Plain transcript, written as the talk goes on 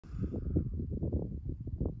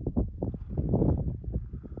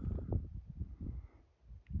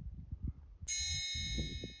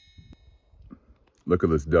Look at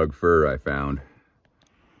this dug fir I found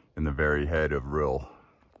in the very head of Rill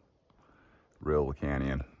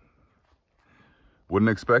Canyon. Wouldn't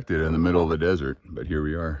expect it in the middle of the desert, but here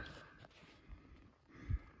we are.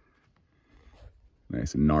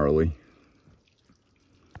 Nice and gnarly.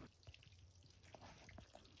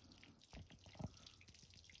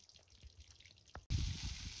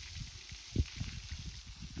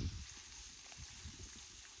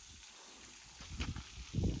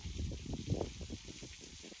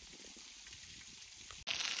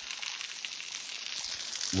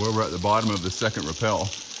 We're at the bottom of the second rappel.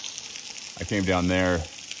 I came down there,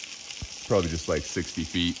 probably just like 60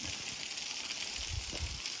 feet.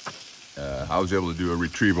 I was able to do a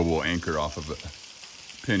retrievable anchor off of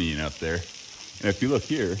a pinion up there. And if you look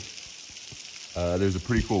here, there's a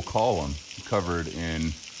pretty cool column covered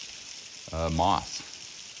in moss.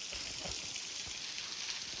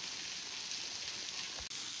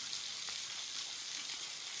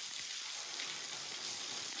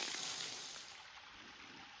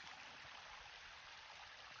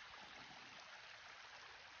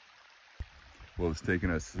 Well, it's taken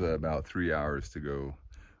us about 3 hours to go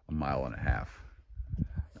 1.5 miles.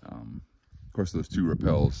 Of course, those 2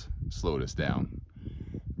 rappels slowed us down,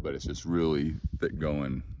 but it's just really thick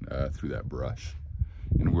going through that brush.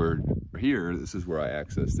 And we're here, this is where I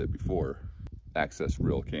accessed it before. Accessed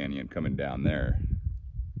Rill Canyon coming down there,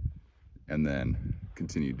 and then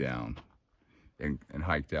continued down and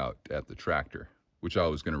hiked out at the tractor, which I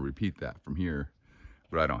was going to repeat that from here,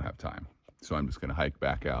 but I don't have time. So I'm just going to hike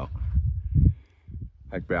back out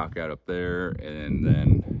up there, and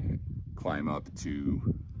then climb up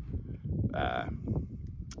to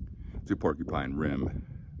Porcupine Rim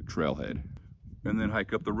trailhead, and then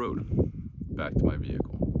hike up the road back to my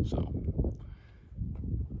vehicle. So